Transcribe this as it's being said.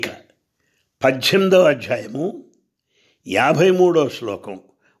18వ అధ్యాయము 53వ శ్లోకం.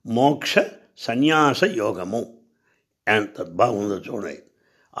 మోక్ష సన్యాస యోగము. ఎంత బాగుందో చూడండి.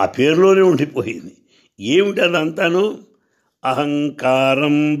 ఆ పేరులోనే ఉండిపోయింది. ఏమిటి అదంతాను?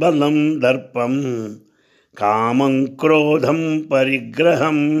 అహంకారం బలం దర్పం కామం క్రోధం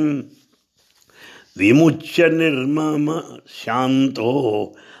పరిగ్రహం విముచ్య నిర్మమ శాంతో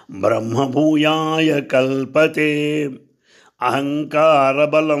బ్రహ్మభూయాయ కల్పతే.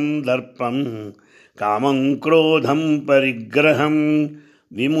 అహంకారబలం దర్పం కామం క్రోధం పరిగ్రహం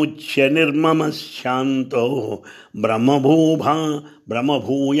విముచ్య నిర్మమ శాంతో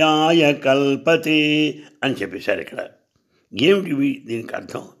బ్రహ్మభూయాయ కల్పతే అని చెప్పేశారు. ఇక్కడ ఏమిటి దీనికి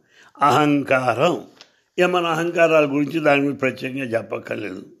అర్థం? అహంకారం. మన అహంకారాల గురించి దాని గురించి ప్రత్యేకంగా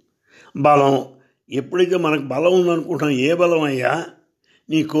చెప్పక్కర్లేదు. బలం. ఎప్పుడైతే మనకు బలం ఉందనుకుంటాం, ఏ బలం అయ్యా?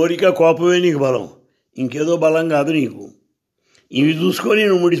 నీ కోరిక కోపమే నీకు బలం, ఇంకేదో బలం కాదు నీకు. ఇవి చూసుకొని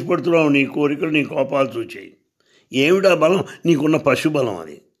నువ్వు ముడిసిపడుతున్నావు, నీ కోరికలు నీ కోపాలు చూచాయి. ఏమిటా బలం? నీకున్న పశుబలం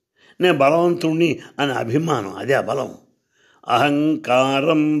అది. నేను బలవంతుణ్ణి అనే అభిమానం, అదే ఆ బలం.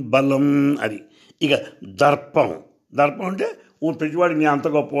 అహంకారం బలం అది. ఇక దర్పం. దర్పం అంటే ప్రతివాడికి నేను అంత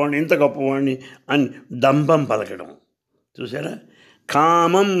గొప్పవాడిని ఇంత గొప్పవాడిని అని డంబం పలకడం. చూసారా?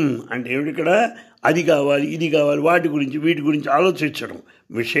 కామం అంటే ఏమిటి? ఇక్కడ అది కావాలి ఇది కావాలి, వాటి గురించి వీటి గురించి ఆలోచించడం,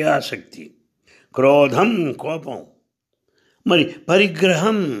 విషయాసక్తి. క్రోధం కోపం. మరి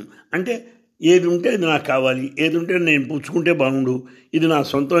పరిగ్రహం అంటే ఏది ఉంటే అది నాకు కావాలి, ఏది ఉంటే నేను పుచ్చుకుంటే బాగుండు, ఇది నా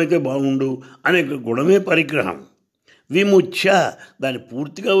సొంతం అయితే బాగుండు అనే గుణమే పరిగ్రహం. విముచ్య దాన్ని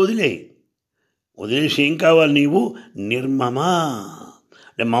పూర్తిగా వదిలేసి ఏం కావాలి నీవు? నిర్మమ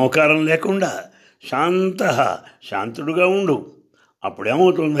అంటే మమకారం లేకుండా, శాంతుడుగా ఉండు.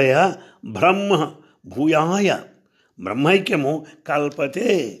 అప్పుడేమవుతుందయ్యా? బ్రహ్మ భూయాయ బ్రహ్మైక్యము కల్పతే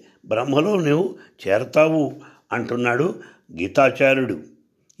బ్రహ్మలో నువ్వు చేరతావు అంటున్నాడు గీతాచార్యుడు.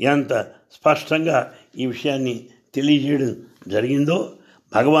 ఎంత స్పష్టంగా ఈ విషయాన్ని తెలియజేయడం జరిగిందో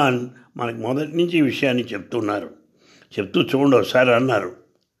భగవాన్ మనకు మొదటి నుంచి ఈ విషయాన్ని చెప్తున్నారు. చెప్తూ చూడండి, ఒకసారి అన్నారు,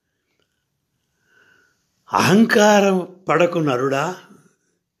 అహంకారం పడకు నరుడా,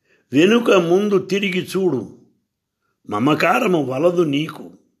 వెనుక ముందు తిరిగి చూడు, మమకారము వలదు నీకు,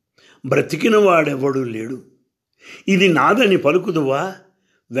 బ్రతికిన వాడెవడు లేడు. ఇది నాదని పలుకుదువా,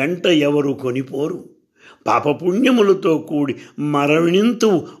 వెంట ఎవరు కొనిపోరు, పాపపుణ్యములతో కూడి మరణింతు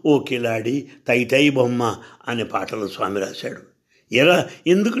ఓ కిలాడి తైతై బొమ్మ అనే పాటలు స్వామి రాశాడు.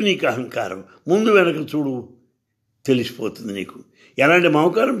 ఎందుకు నీకు అహంకారం? ముందు వెనక చూడు, తెలిసిపోతుంది నీకు. ఎలాంటి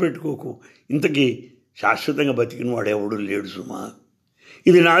మమకారం పెట్టుకోకు. ఇంతకీ శాశ్వతంగా బతికిన వాడు ఎవడు లేడు సుమా.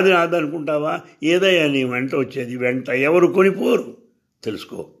 ఇది నాది అనుకుంటావా? ఏదయ్యా నీ వెంట వచ్చేది? వెంట ఎవరు కొనిపోరు,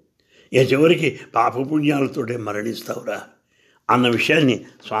 తెలుసుకో. చివరికి పాపపుణ్యాలతోటే మరణిస్తావురా అన్న విషయాన్ని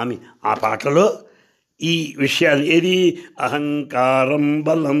స్వామి ఆ పాటలో ఈ విషయాలు ఏది? అహంకారం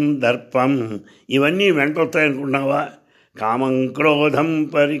బలం దర్పం ఇవన్నీ వెంట వస్తాయనుకుంటున్నావా? కామం క్రోధం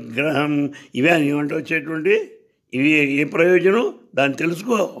పరిగ్రహం ఇవే నీ వెంట వచ్చేటువంటి ఇవి. ఏ ప్రయోజనం? దాన్ని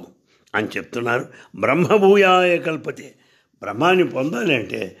తెలుసుకో అని చెప్తున్నారు. బ్రహ్మభూయాయ కల్పతే. బ్రహ్మాన్ని పొందాలి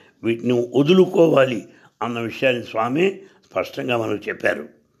అంటే వీటిని వదులుకోవాలి అన్న విషయాన్ని స్వామి స్పష్టంగా మనకు చెప్పారు.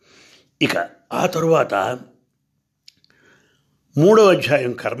 ఇక ఆ తరువాత 3వ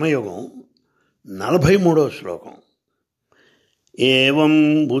అధ్యాయం కర్మయోగం 43వ శ్లోకం. ఏవం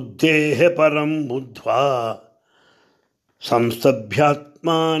బుద్ధేః పరం బుద్ధ్వా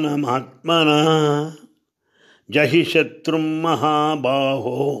సంస్తభ్యాత్మానమాత్మనా జహి శత్రుం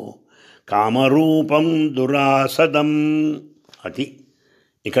మహాబాహో కామరూపం దురాసదం. అది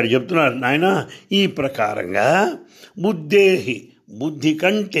ఇక్కడ చెప్తున్నారు నాయన. ఈ ప్రకారంగా బుద్ధేహి బుద్ధి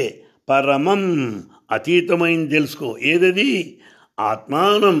కంటే పరమం అతీతమైంది తెలుసుకో. ఏదది?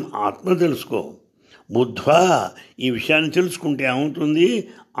 ఆత్మానం ఆత్మ తెలుసుకో. బుద్ధ్వా ఈ విషయాన్ని తెలుసుకుంటే ఏమవుతుంది?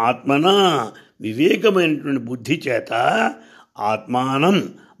 ఆత్మనా వివేకమైనటువంటి బుద్ధి చేత ఆత్మానం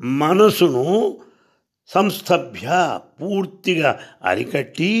మనసును సంస్థభ్య పూర్తిగా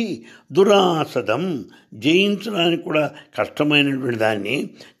అరికట్టి దురాసదం జయించడానికి కూడా కష్టమైనటువంటి దాన్ని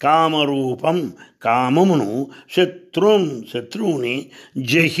కామరూపం కామమును శత్రువుని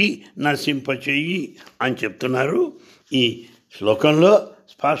జహి నశింపచేయి అని చెప్తున్నారు. ఈ శ్లోకంలో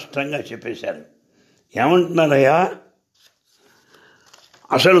స్పష్టంగా చెప్పేశారు. ఏమంటున్నారయ్యా?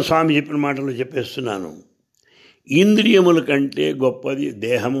 అసలు స్వామి చెప్పిన మాటలు చెప్పేస్తున్నాను. ఇంద్రియముల కంటే గొప్పది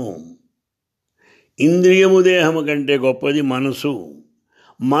దేహము, దేహము కంటే గొప్పది మనసు,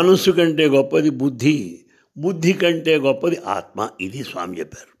 మనసు కంటే గొప్పది బుద్ధి కంటే గొప్పది ఆత్మ. ఇది స్వామి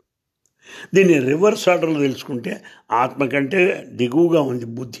చెప్పారు. దీన్ని రివర్స్ ఆర్డర్లో తెలుసుకుంటే ఆత్మ కంటే దిగువగా ఉంది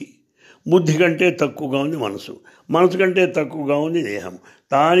బుద్ధి కంటే తక్కువగా ఉంది మనసు కంటే తక్కువగా ఉంది దేహం,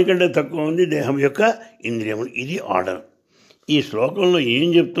 దానికంటే తక్కువ ఉంది దేహం యొక్క ఇంద్రియములు. ఇది ఆర్డర్. ఈ శ్లోకంలో ఏం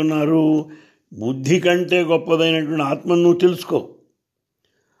చెప్తున్నారు? బుద్ధి కంటే గొప్పదైనటువంటి ఆత్మను నువ్వు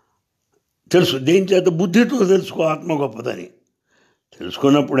తెలుసు దేని చేత? బుద్ధితో తెలుసుకో ఆత్మ గొప్పదని.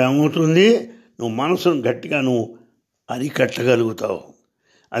 తెలుసుకున్నప్పుడు ఏమవుతుంది? నువ్వు మనసును గట్టిగా నువ్వు అరికట్టగలుగుతావు.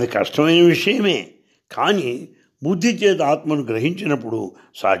 అది కష్టమైన విషయమే, కానీ బుద్ధి చేత ఆత్మను గ్రహించినప్పుడు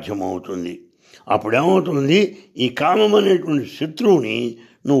సాధ్యమవుతుంది. అప్పుడేమవుతుంది? ఈ కామం అనేటువంటి శత్రువుని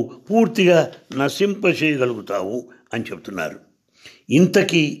నువ్వు పూర్తిగా నశింపచేయగలుగుతావు అని చెప్తున్నారు.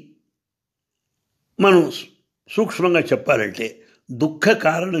 ఇంతకీ మనం సూక్ష్మంగా చెప్పాలంటే దుఃఖ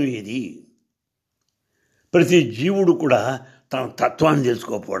కారణం ఏది? ప్రతి జీవుడు కూడా తన తత్వాన్ని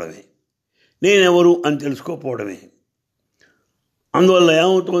తెలుసుకోకపోవడమే, నేనెవరు అని తెలుసుకోకపోవడమే. అందువల్ల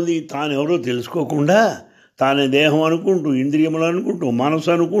ఏమవుతుంది? తానెవరో తెలుసుకోకుండా తానే దేహం అనుకుంటూ, ఇంద్రియములు అనుకుంటూ, మనసు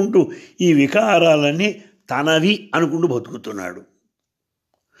అనుకుంటూ, ఈ వికారాలన్నీ తనవి అనుకుంటూ బతుకుతున్నాడు.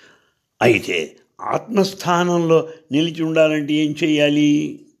 అయితే ఆత్మస్థానంలో నిలిచి ఉండాలంటే ఏం చేయాలి?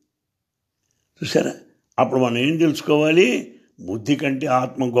 చూసారా? అప్పుడు మనం ఏం తెలుసుకోవాలి? బుద్ధి కంటే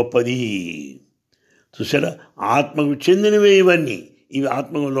ఆత్మ గొప్పది. చూసారా? ఆత్మకు చెందినవే ఇవన్నీ, ఇవి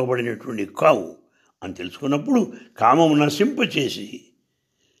ఆత్మకు లోబడినటువంటి కావు అని తెలుసుకున్నప్పుడు కామము నశింపచేసి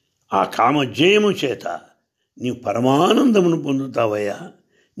ఆ కామజయము చేత నీవు పరమానందమును పొందుతావయ్యా.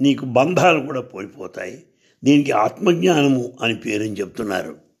 నీకు బంధాలు కూడా పోయిపోతాయి. దీనికి ఆత్మజ్ఞానము అని పేరని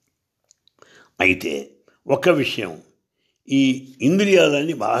చెప్తున్నారు. అయితే ఒక విషయం, ఈ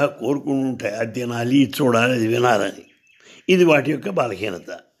ఇంద్రియాలన్నీ బాగా కోరుకుని ఉంటాయి, అది తినాలి, ఇది చూడాలి, అది వినాలని. ఇది వాటి యొక్క బలహీనత.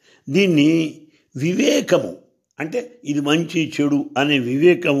 దీన్ని వివేకము అంటే ఇది మంచి చెడు అనే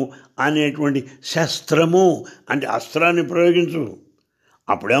వివేకము అనేటువంటి శస్త్రము అంటే అస్త్రాన్ని ప్రయోగించు.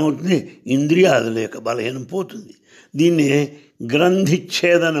 అప్పుడేమవుతుంది? ఇంద్రియాదుల యొక్క బలహీనం పోతుంది. దీన్నే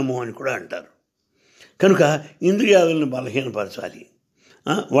గ్రంథిచ్ఛేదనము అని కూడా అంటారు. కనుక ఇంద్రియాదులను బలహీనపరచాలి,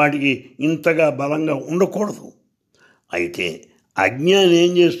 వాటికి ఇంతగా బలంగా ఉండకూడదు. అయితే అజ్ఞాని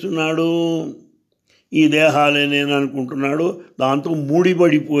ఏం చేస్తున్నాడు? ఈ దేహాలే నేను అనుకుంటున్నాడు, దాంతో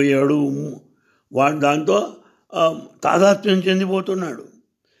ముడిపడిపోయాడు, వాడు దాంతో తాదాత్మ్యం చెందిపోతున్నాడు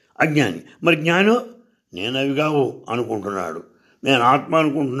అజ్ఞాని. మరి జ్ఞానం నేను అవి కావు అనుకుంటున్నాడు, నేను ఆత్మ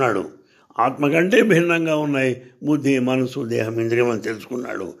అనుకుంటున్నాడు. ఆత్మ కంటే భిన్నంగా ఉన్నాయి బుద్ధి, మనసు, దేహం, ఇంద్రియం అని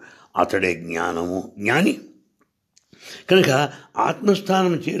తెలుసుకున్నాడు. అతడే జ్ఞాని. కనుక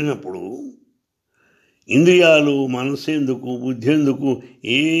ఆత్మస్థానం చేరినప్పుడు ఇంద్రియాలు, మనసు ఎందుకు, బుద్ధి ఎందుకు,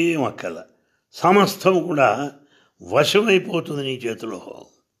 ఏం అక్కల, సమస్తం కూడా వశమైపోతుంది నీ చేతిలో.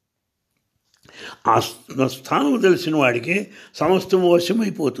 ఆత్మస్థానం తెలిసిన వాడికి సమస్తం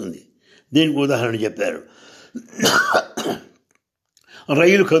వశమైపోతుంది. దీనికి ఉదాహరణ చెప్పారు.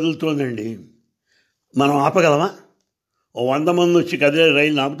 రైలు కదులుతోందండి, మనం ఆపగలమా? 100 మంది వచ్చి కదిలే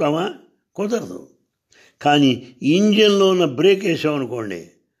రైలు ఆపుతామా? కుదరదు. కానీ ఇంజన్లో ఉన్న బ్రేక్ వేసామనుకోండి,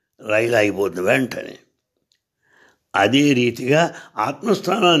 రైలు ఆగిపోతుంది వెంటనే. అదే రీతిగా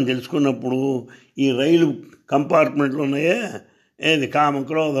ఆత్మస్థానాన్ని తెలుసుకున్నప్పుడు ఈ రైలు కంపార్ట్మెంట్లు ఉన్నాయే, ఏది కామ,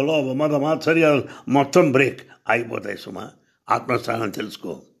 క్రోధ, లోభ, మద, మాత్సర్యాలు మొత్తం బ్రేక్ ఆగిపోతాయి సుమా, ఆత్మస్థానం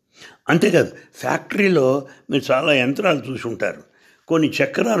తెలుసుకో. అంతేకాదు, ఫ్యాక్టరీలో మీరు చాలా యంత్రాలు చూసి ఉంటారు. కొన్ని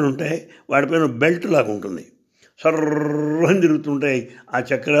చక్రాలు ఉంటాయి, వాటిపైన బెల్ట్ లాగా ఉంటుంది, సర్రని తిరుగుతుంటాయి ఆ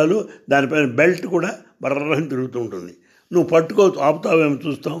చక్రాలు, దానిపైన బెల్ట్ కూడా బర్రని తిరుగుతూ ఉంటుంది. నువ్వు ఆపుతావేమో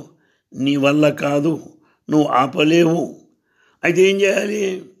చూస్తాం, నీ వల్ల కాదు, నువ్వు ఆపలేవు. అయితే ఏం చేయాలి?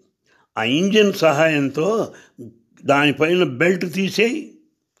 ఆ ఇంజిన్ సహాయంతో దానిపైన బెల్ట్ తీసేయి.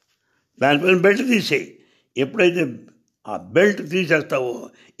 ఎప్పుడైతే ఆ బెల్ట్ తీసేస్తావో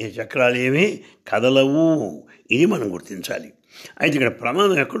ఈ చక్రాలు ఏమీ కదలవు. ఇది మనం గుర్తించాలి. అయితే ఇక్కడ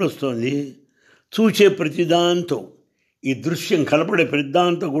ప్రమాదం ఎక్కడొస్తుంది? చూసే ప్రతిదాంతో, ఈ దృశ్యం కనపడే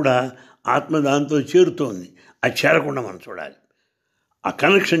ప్రతిదాంతో కూడా ఆత్మ దాంతో చేరుతోంది. అది చేరకుండా మనం చూడాలి, ఆ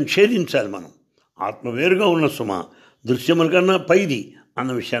కనెక్షన్ ఛేదించాలి. మనం ఆత్మ వేరుగా ఉన్న సుమ, దృశ్యముల కన్నా పైది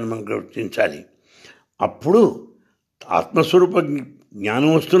అన్న విషయాన్ని మనం గుర్తించాలి. అప్పుడు ఆత్మస్వరూప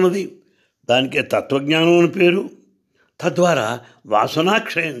జ్ఞానం వస్తున్నది, దానికే తత్వజ్ఞానం అని పేరు. తద్వారా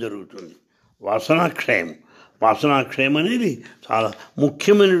వాసనాక్షయం జరుగుతుంది. వాసనాక్షయం అనేది చాలా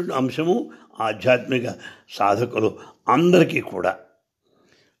ముఖ్యమైన అంశము ఆధ్యాత్మిక సాధకులు అందరికీ కూడా.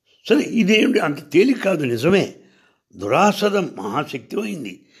 సరే, ఇదేమిటి అంత తేలిక కాదు, నిజమే. దురాసదం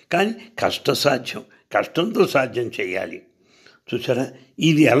మహాశక్తిమైంది, కానీ కష్టంతో సాధ్యం చేయాలి. చూసారా,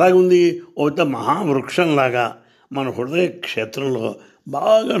 ఇది ఎలాగుంది? ఒక మహావృక్షంలాగా మన హృదయ క్షేత్రంలో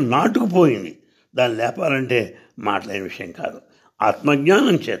బాగా నాటుకుపోయింది. దాన్ని లేపాలంటే మాట్లాడిన విషయం కాదు.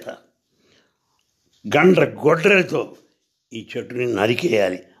 ఆత్మజ్ఞానం చేత గొడ్రలతో ఈ చెట్టుని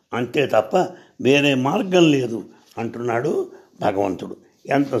నరికేయాలి, అంతే తప్ప వేరే మార్గం లేదు అంటున్నాడు భగవంతుడు.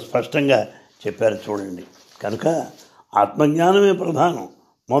 ఎంత స్పష్టంగా చెప్పారు చూడండి. కనుక ఆత్మజ్ఞానమే ప్రధానం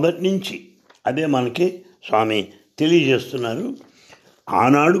మొదటి నుంచి. అదే మనకి స్వామి తెలియజేస్తున్నారు.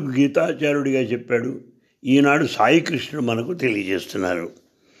 ఆనాడు గీతాచార్యుడిగా చెప్పాడు, ఈనాడు సాయికృష్ణుడు మనకు తెలియజేస్తున్నారు.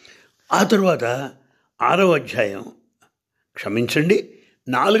 ఆ తరువాత 6వ అధ్యాయం, క్షమించండి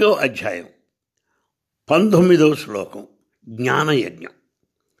 4వ అధ్యాయం 19వ శ్లోకం జ్ఞానయజ్ఞం.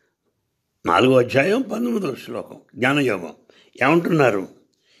 4వ అధ్యాయం 19వ శ్లోకం జ్ఞానయోగం ఏమంటున్నారు?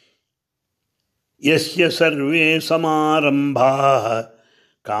 యస్య సర్వే సమారంభాః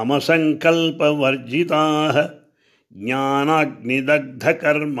కామసంకల్పవర్జితాః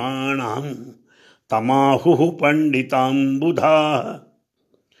జ్ఞానాగ్నిదగ్ధకర్మాణం తమాహుః పండితాంబుధాః.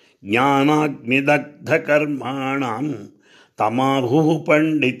 జ్ఞానాగ్నిదగ్ధకర్మాణం తమాహుః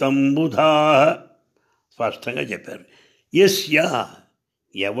పండితంబుధాః. స్పష్టంగా చెప్పారు. యస్య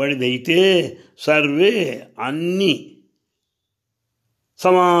ఎవడిదైతే సర్వే అన్ని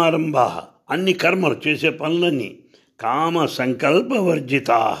సమారంభా అన్ని కర్మలు చేసే పనులన్నీ కామ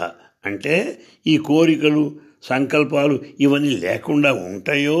సంకల్పవర్జితా అంటే ఈ కోరికలు సంకల్పాలు ఇవన్నీ లేకుండా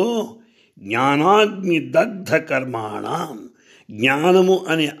ఉంటాయో, జ్ఞానాగ్ని దగ్ధ కర్మాణం జ్ఞానము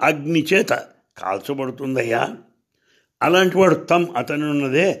అనే అగ్ని చేత కాల్చబడుతుందయ్యా. అలాంటి వాడు అతను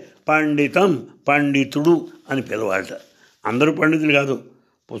ఉన్నదే పండితం పండితుడు అని పిలవాలట. అందరూ పండితులు కాదు,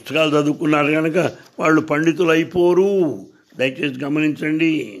 పుస్తకాలు చదువుకున్నారు కనుక వాళ్ళు పండితులు అయిపోరు. దయచేసి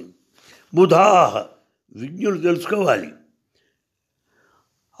గమనించండి. బుధా విజ్ఞులు తెలుసుకోవాలి.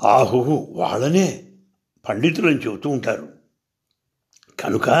 ఆహుహు వాళ్ళనే పండితులని చెబుతూ ఉంటారు.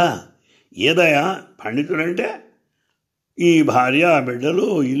 కనుక ఏదయా పండితుడంటే ఈ భార్య బిడ్డలు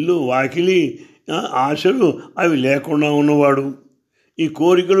ఇల్లు వాకిలి ఆశలు అవి లేకుండా ఉన్నవాడు, ఈ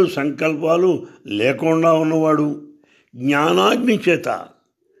కోరికలు సంకల్పాలు లేకుండా ఉన్నవాడు, జ్ఞానాగ్ని చేత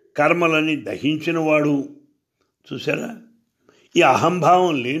కర్మలని దహించినవాడు. చూసారా, ఈ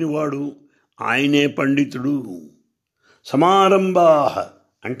అహంభావం లేనివాడు ఆయనే పండితుడు. సమారంభా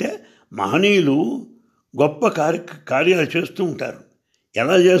అంటే మహనీయులు గొప్ప కార్యాలు చేస్తూ ఉంటారు.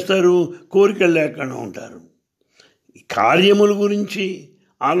 ఎలా చేస్తారు? కోరికలు లేకుండా ఉంటారు. కార్యముల గురించి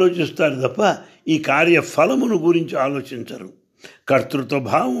ఆలోచిస్తారు తప్ప ఈ కార్య ఫలమును గురించి ఆలోచించరు. కర్తృత్వ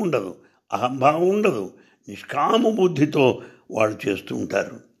భావం ఉండదు, అహంభావం ఉండదు, నిష్కామ బుద్ధితో వాళ్ళు చేస్తూ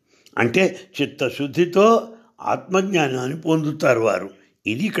ఉంటారు. అంటే చిత్తశుద్ధితో ఆత్మజ్ఞానాన్ని పొందుతారు వారు.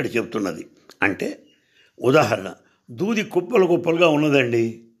 ఇది ఇక్కడ చెప్తున్నది. అంటే ఉదాహరణ, దూది కుప్పలు కుప్పలుగా ఉన్నదండి.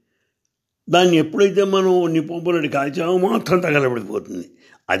 దాన్ని ఎప్పుడైతే మనం నిప్పులడి కాల్చామో మాత్రం తగలబడిపోతుంది.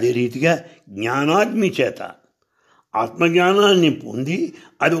 అదే రీతిగా జ్ఞానాగ్ని చేత ఆత్మజ్ఞానాన్ని పొంది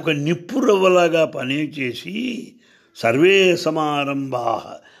అది ఒక నిప్పురవ్వలాగా పని చేసి సర్వే సమారంభా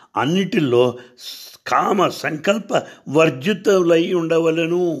అన్నిటిల్లో కామ సంకల్ప వర్జితులై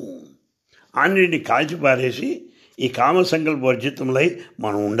ఉండవలను. అన్నిటిని కాల్చిపారేసి ఈ కామ సంకల్ప వర్జితములై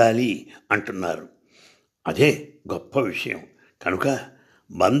మనం ఉండాలి అంటున్నారు. అదే గొప్ప విషయం. కనుక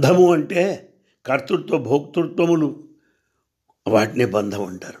బంధము అంటే కర్తృత్వ భోక్తృత్వములు, వాటిని బంధం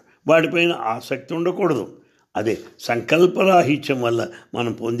అంటారు. వాటిపైన ఆసక్తి ఉండకూడదు. అదే సంకల్పరాహిత్యం వల్ల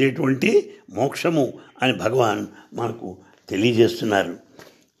మనం పొందేటువంటి మోక్షము అని భగవాన్ మనకు తెలియజేస్తున్నారు.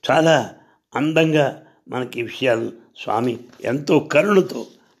 చాలా అందంగా మనకి ఈ విషయాలు స్వామి ఎంతో కరుణతో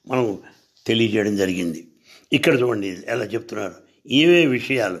మనం తెలియజేయడం జరిగింది. ఇక్కడ చూడండి ఎలా చెప్తున్నారు. ఏవే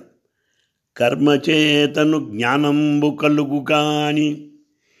విషయాలు? కర్మచేతను జ్ఞానంబు కలుగు కాని,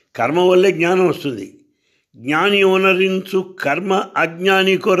 కర్మ వల్లే జ్ఞానం వస్తుంది. జ్ఞాని ఓనరించు కర్మ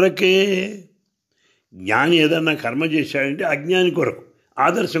అజ్ఞాని కొరకే. జ్ఞాని ఏదన్నా కర్మ చేశాడంటే అజ్ఞాని కొరకు,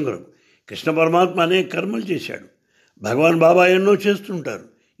 ఆదర్శం కొరకు. కృష్ణ పరమాత్మ అనేక కర్మలు చేశాడు, భగవాన్ బాబా ఎన్నో చేస్తుంటారు.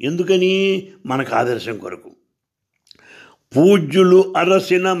 ఎందుకని? మనకు ఆదర్శం కొరకు. పూజ్యులు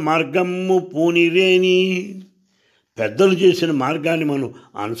అరసిన మార్గము పూనిరేని, పెద్దలు చేసిన మార్గాన్ని మనం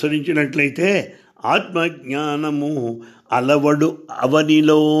అనుసరించినట్లయితే ఆత్మజ్ఞానము అలవడు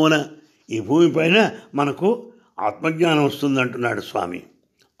అవనిలోన, ఈ భూమిపైన మనకు ఆత్మజ్ఞానం వస్తుందంటున్నాడు స్వామి.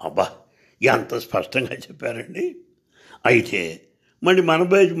 అబ్బా, ఎంత స్పష్టంగా చెప్పారండి. అయితే మరి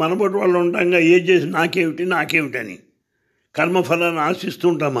మనబడి వాళ్ళు ఉంటాంగా, ఏం చేసి నాకేమిటని కర్మఫలాన్ని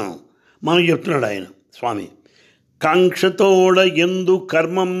ఆశిస్తుంటాం మనం చెప్తున్నాడు ఆయన స్వామి. కాంక్షతోడ ఎందు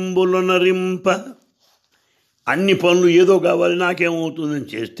కర్మంబులనరింప, అన్ని పనులు ఏదో కావాలి నాకేమవుతుందని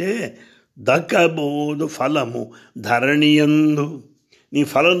చేస్తే దక్కబోదు ఫలము ధరణియందు, నీ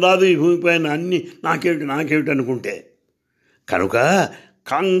ఫలం రాదు ఈ భూమిపైన, అన్నీ నాకేమిటి అనుకుంటే. కనుక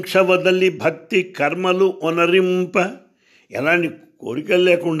కాంక్ష వదలి భక్తి కర్మలు ఒనరింప, ఎలాంటి కోరికలు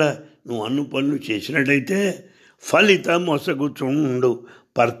లేకుండా నువ్వు అన్ని పనులు చేసినట్టయితే ఫలితం ఒసగుచుండు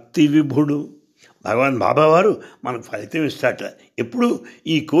పర్తి విభుడు. భగవాన్ బాబావారు మనకు ఫలితం ఇస్తాట ఎప్పుడు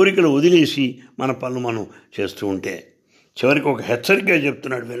ఈ కోరికలు వదిలేసి మన పనులు మనం చేస్తూ ఉంటే. చివరికి ఒక హెచ్చరిక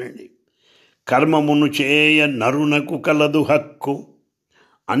చెప్తున్నాడు, వినండి. కర్మమును చేయ నరునకు కలదు హక్కు,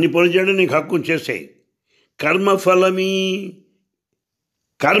 అన్ని పనులు చేయడం నీకు హక్కు చేసేయి. కర్మఫలమీ,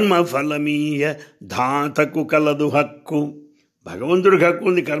 కర్మఫలమీయ ధాతకు కలదు హక్కు. భగవంతుడికి హక్కు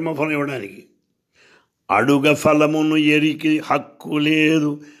ఉంది కర్మఫలం ఇవ్వడానికి. అడుగ ఫలమును ఎరికి హక్కు లేదు.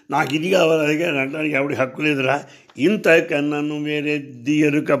 నాకు ఇది కావాలి అడిగాను అనడానికి ఎవడి హక్కు లేదురా. ఇంతకన్నా వేరేది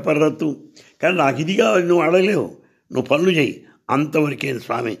ఎరుక పర్రతు. కానీ నాకు ఇది కావాలి, నువ్వు అడగలేవు, నువ్వు పనులు చేయి, అంతవరకే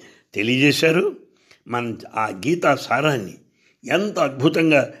స్వామి తెలియజేశారు. మన ఆ గీతా సారాన్ని ఎంత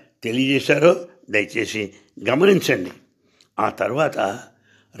అద్భుతంగా తెలియజేశారో దయచేసి గమనించండి. ఆ తర్వాత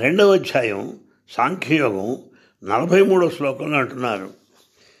 2వ అధ్యాయం సాంఖ్యయోగం 43వ శ్లోకంలో అంటున్నారు,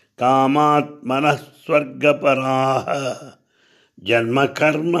 కామాత్మన స్వర్గపరాః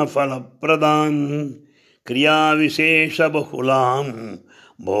జన్మకర్మ ఫలప్రదాం క్రియావిశేష బహుళాం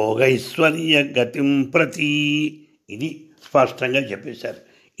భోగైశ్వర్య గతిం ప్రతి. ఇది స్పష్టంగా చెప్పేశారు.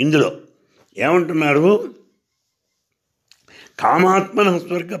 ఇందులో ఏమంటున్నారు, కామాత్మన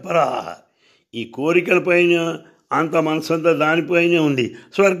స్వర్గపరాః, ఈ కోరికలపైన అంత మనసంతా దానిపైనే ఉంది.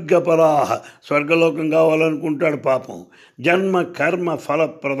 స్వర్గపరాః, స్వర్గలోకం కావాలనుకుంటాడు పాపం. జన్మ కర్మ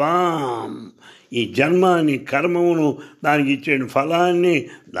ఫలప్రదాం, ఈ జన్మాన్ని కర్మమును దానికి ఇచ్చే ఫలాన్ని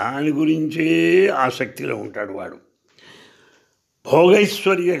దాని గురించే ఆసక్తిలో ఉంటాడు వాడు.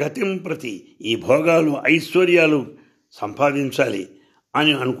 భోగైశ్వర్య గతిం ప్రతి, ఈ భోగాలు ఐశ్వర్యాలు సంపాదించాలి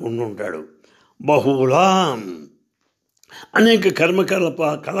అని అనుకుంటుంటాడు. బహుళాం, అనేక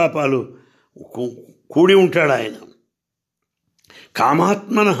కలాపాలు కూడి ఉంటాడు ఆయన.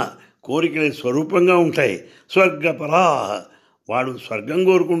 కామాత్మన, కోరికలే స్వరూపంగా ఉంటాయి. స్వర్గపరాః, వాడు స్వర్గం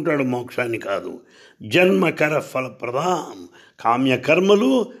కోరుకుంటాడు, మోక్షాన్ని కాదు. జన్మకర ఫలప్రదాం,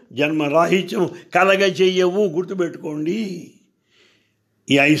 కామ్యకర్మలు జన్మరాహిత్యం కలగ చెయ్యవు. గుర్తుపెట్టుకోండి,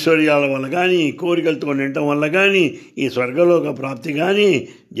 ఈ ఐశ్వర్యాల వల్ల కానీ, కోరికలతో నిండటం వల్ల కానీ, ఈ స్వర్గలోక ప్రాప్తి కానీ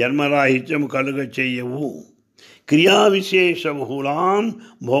జన్మరాహిత్యం కలుగ చెయ్యవు. క్రియావిశేష బహుళాం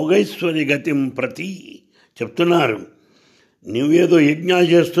భోగైశ్వర్య గతిం ప్రతి చెప్తున్నారు. నువ్వేదో యజ్ఞాలు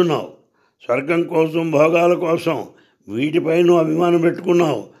చేస్తున్నావు, స్వర్గం కోసం, భోగాల కోసం, వీటిపైన అభిమానం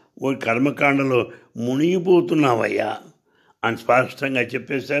పెట్టుకున్నావు, ఓ కర్మకాండలో మునిగిపోతున్నావయ్యా అని స్పష్టంగా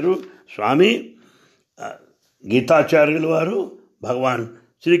చెప్పేశారు స్వామి. గీతాచార్యుల వారు, భగవాన్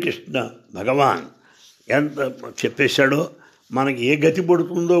శ్రీకృష్ణ భగవాన్ ఎంత చెప్పేశాడో, మనకి ఏ గతి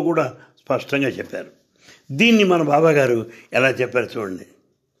పడుతుందో కూడా స్పష్టంగా చెప్పారు. దీన్ని మన బాబాగారు ఎలా చెప్పారు చూడండి.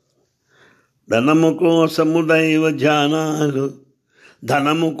 ధనము కోసము దైవ ధ్యానాలు,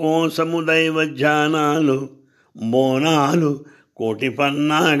 ధనము కోసము దైవ ధ్యానాలు, బోనాలు కోటి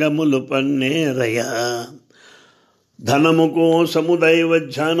పన్నాగములు పన్నేరయ్య. ధనము కోసము దైవ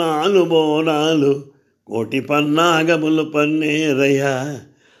ధ్యానాలు, బోనాలు కోటి పన్నాగములు పన్నేరయ్య.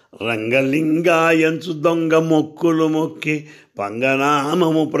 రంగలింగాయంచు దొంగ మొక్కులు మొక్కి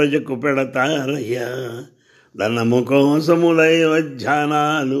పంగనామము ప్రజకు పెడతారయ్యా. ధనము కోసము దైవ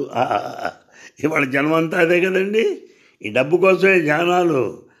ధ్యానాలు. ఇవాళ జన్మంతా అదే కదండి, ఈ డబ్బు కోసమే ధ్యానాలు,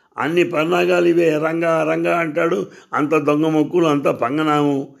 అన్ని పన్నాగాలు ఇవే. రంగా రంగా అంటాడు, అంత దొంగ మొక్కులు, అంత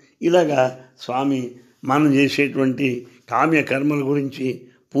పంగనామం. ఇలాగా స్వామి మనం చేసేటువంటి కామ్య కర్మల గురించి,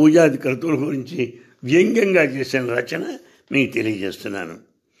 పూజాది క్రతువుల గురించి వ్యంగ్యంగా చేసిన రచన మీకు తెలియజేస్తున్నాను.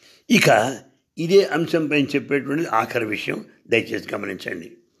 ఇక ఇదే అంశంపై చెప్పేటువంటి ఆఖరి విషయం దయచేసి గమనించండి.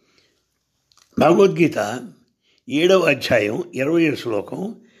 భగవద్గీత 7వ అధ్యాయం 20వ శ్లోకం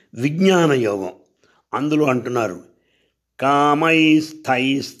విజ్ఞాన యోగం. అందులో అంటున్నారు,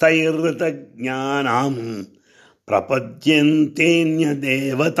 కామైస్థైస్థైర్హృత జ్ఞానాం ప్రపద్యంతేన్య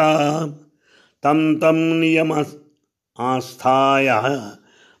దేవతా తం తం నియమ ఆస్థాయ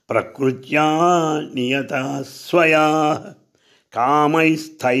ప్రకృత్యా నియతా స్వయా.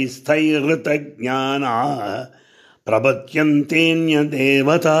 కామైస్థైస్థైర్హృత జ్ఞానా ప్రపద్యంతేన్య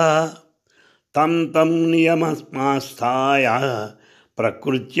దేవతా తం తం నియమమాస్థాయ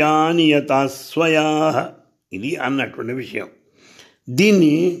ప్రకృత్యా నియతా స్వయా. ఇది అన్నటువంటి విషయం.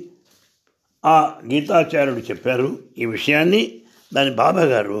 దీన్ని ఆ గీతాచార్యుడు చెప్పారు. ఈ విషయాన్ని దాని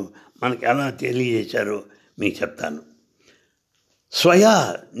బాబాగారు మనకు ఎలా తెలియజేశారో మీకు చెప్తాను. స్వయా,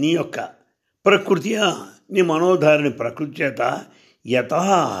 నీ యొక్క ప్రకృతియా, నీ మనోధారిని ప్రకృతి చేత, యథా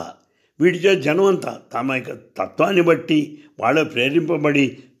వీటిచే జనమంతా తమ యొక్క తత్వాన్ని బట్టి వాళ్ళు ప్రేరింపబడి,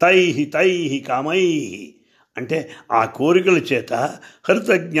 తైహి తైహి కామైహి అంటే ఆ కోరికల చేత, హృత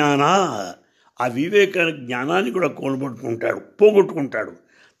జ్ఞాన ఆ వివేక జ్ఞానాన్ని కూడా పోగొట్టుకుంటాడు.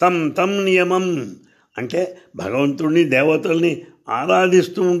 తం తం నియమం అంటే భగవంతుడిని, దేవతల్ని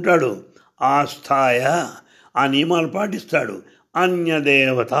ఆరాధిస్తూ ఉంటాడు. ఆస్థాయ ఆ నియమాలు పాటిస్తాడు.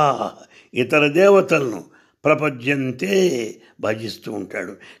 అన్యదేవత ఇతర దేవతలను ప్రపద్యంతే భజిస్తూ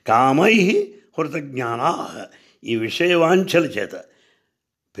ఉంటాడు. కామై హృతజ్ఞానా ఈ విషయవాంఛల చేత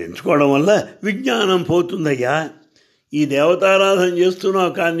పెంచుకోవడం వల్ల విజ్ఞానం పోతుందయ్యా. ఈ దేవతారాధన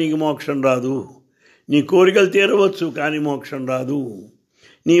చేస్తున్నావు కానీ నీకు మోక్షం రాదు. నీ కోరికలు తీరవచ్చు కానీ మోక్షం రాదు.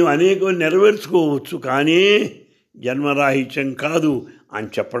 నీవు అనేకం నెరవేర్చుకోవచ్చు, కానీ జన్మరాహిత్యం కాదు అని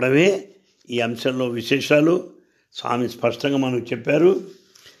చెప్పడమే ఈ అంశంలో విశేషాలు. స్వామి స్పష్టంగా మనకు చెప్పారు.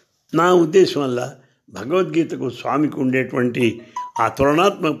 నా ఉద్దేశం వల్ల భగవద్గీతకు స్వామికి ఉండేటువంటి ఆ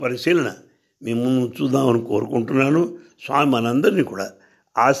తులనాత్మక పరిశీలన మీ ముందు చూద్దామని కోరుకుంటున్నాను. స్వామి మనందరినీ కూడా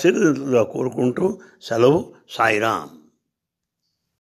ఆశీర్వదించుగా కోరుకుంటూ సెలవు. సాయిరాం.